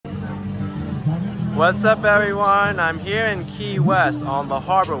What's up everyone? I'm here in Key West on the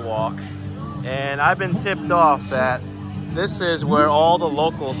Harborwalk, and I've been tipped off that this is where all the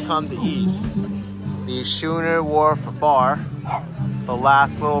locals come to eat. The Schooner Wharf Bar, the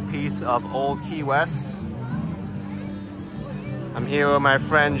last little piece of old Key West. I'm here with my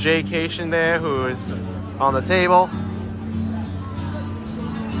friend Jaycation there, who is on the table.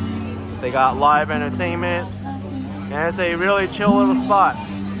 They got live entertainment, and it's a really chill little spot.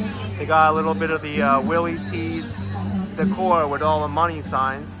 They got a little bit of the Willie T's decor with all the money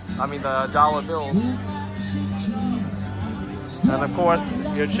signs, the dollar bills. And of course,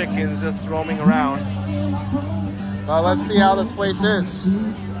 your chicken's just roaming around. Well, let's see how this place is.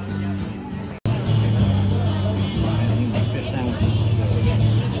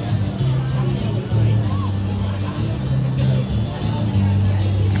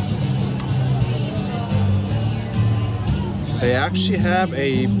 They actually have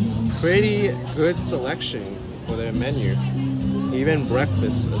a pretty good selection for their menu, even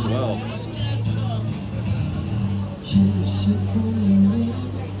breakfast as well.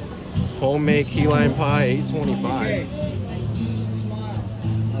 Homemade key lime pie, $8.25.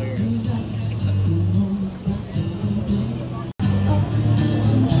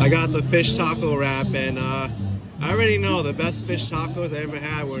 I got the fish taco wrap, and I already know the best fish tacos I ever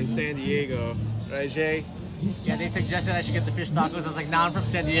had were in San Diego, right, Jay? Yeah, they suggested I should get the fish tacos. I was like, nah, I'm from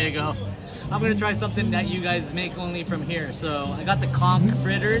San Diego. I'm gonna try something that you guys make only from here. So I got the conch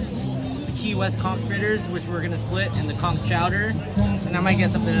fritters, the Key West conch fritters, which we're gonna split, and the conch chowder, and I might get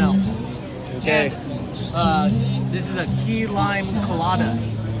something else. Okay. And, this is a key lime colada.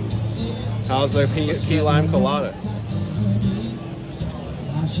 How's the key lime colada?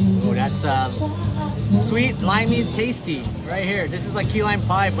 Oh, that's sweet, limey, tasty. Right here. This is like key lime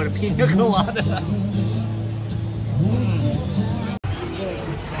pie, but a pina colada.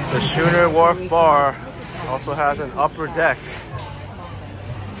 The Schooner Wharf Bar also has an upper deck.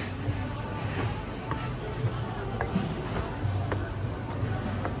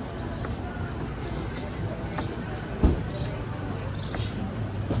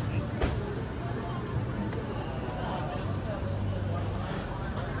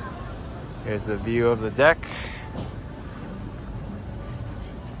 Here's the view of the deck.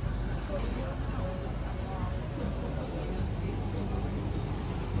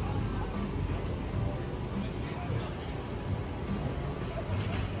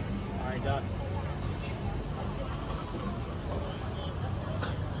 Done.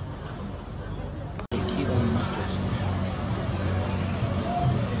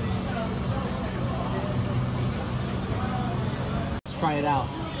 Let's try it out.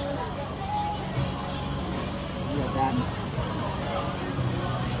 Look at that.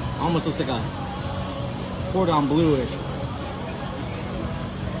 Almost looks like a cordon bluish.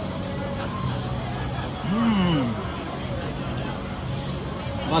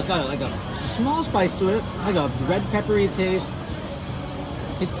 Well, it's got like a small spice to it, like a red peppery taste.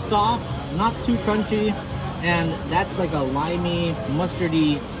 It's soft, not too crunchy, and that's like a limey,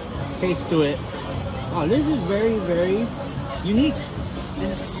 mustardy taste to it. Oh, this is very, very unique.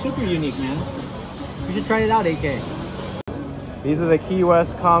 This is super unique, man. You should try it out, AK. These are the Key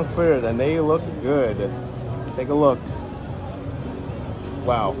West conch fritters, and they look good. Take a look.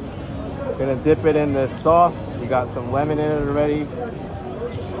 Wow. Gonna dip it in the sauce. We got some lemon in it already.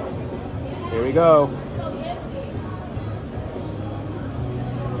 Here we go.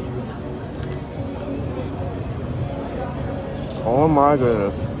 Oh my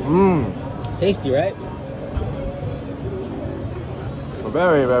goodness. Mmm. Tasty, right?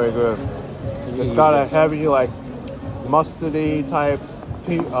 Very, very good. It's got a heavy, like, mustardy type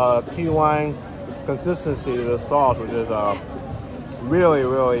key lime consistency to the sauce, which is really,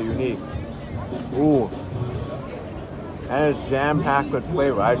 really unique. Ooh. And it's jam-packed with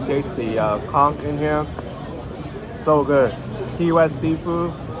flavor. I taste the conch in here. So good. Key West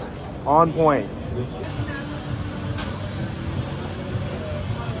seafood, on point.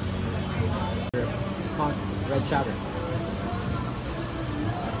 Conch red chowder.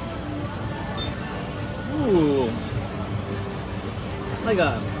 Ooh. Like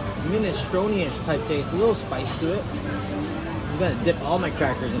a minestrone-ish type taste. A little spice to it. I'm gonna dip all my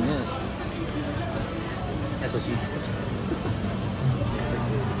crackers in this. That's what she said.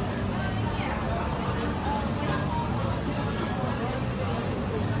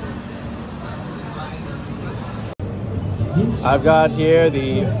 I've got here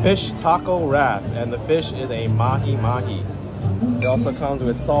the fish taco wrap, and the fish is a mahi-mahi. It also comes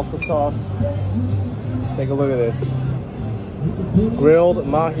with salsa sauce. Take a look at this. Grilled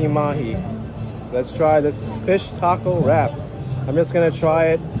mahi-mahi. Let's try this fish taco wrap. I'm just gonna try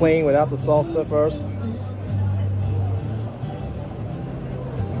it plain without the salsa first.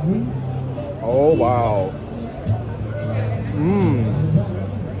 Oh wow. Mmm.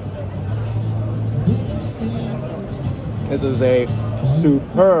 This is a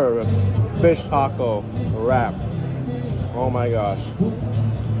superb fish taco wrap. Oh my gosh.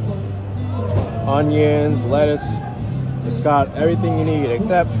 Onions, lettuce. It's got everything you need,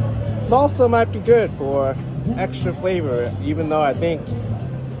 except salsa might be good for extra flavor, even though I think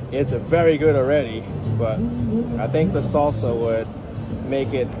it's very good already. But I think the salsa would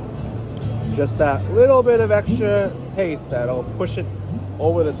make it just that little bit of extra taste that'll push it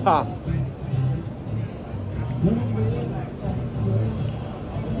over the top.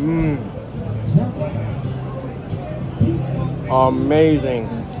 Mmm. Amazing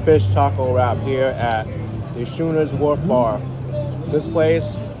fish taco wrap here at the Schooner Wharf Bar. This place,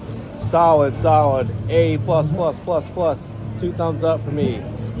 solid, A++++. 2 thumbs up for me.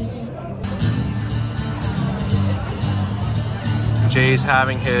 Jay's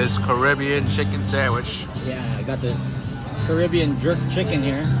having his Caribbean chicken sandwich. Yeah, I got the Caribbean jerk chicken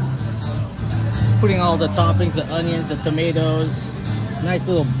here. Putting all the toppings, the onions, the tomatoes. Nice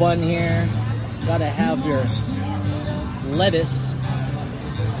little bun here. Gotta have your lettuce.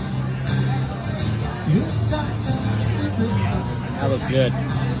 That looks good.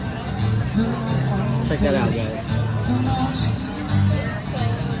 Check that out, guys.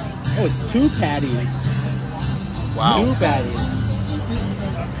 Oh, it's 2 patties. Wow. 2 patties.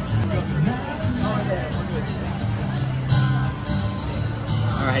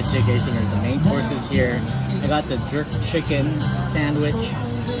 Alright, JKtioners, the main courses here. I got the jerk chicken sandwich.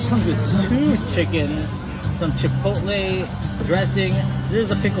 Comes with 2 chickens, some chipotle dressing.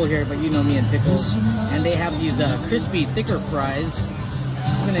 There's a pickle here, but you know me and pickles. And they have these crispy, thicker fries.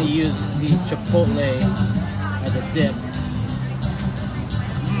 I'm gonna use the chipotle as a dip.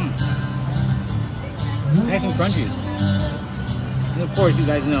 Nice and crunchy. And of course, you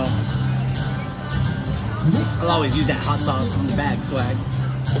guys know, I'll always use that hot sauce on the bag swag.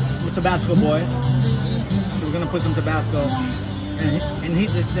 With Tabasco, boy. So we're gonna put some Tabasco and heat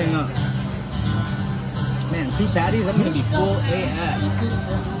this thing up. Man, 2 patties, I'm gonna be full AF.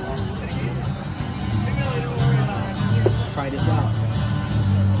 Let's try this out.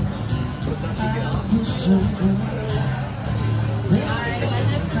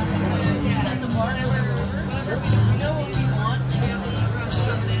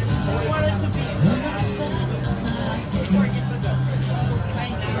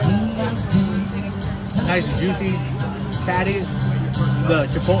 Nice juicy patties. The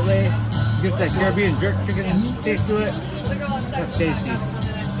chipotle gives that Caribbean jerk chicken taste to it. That's tasty.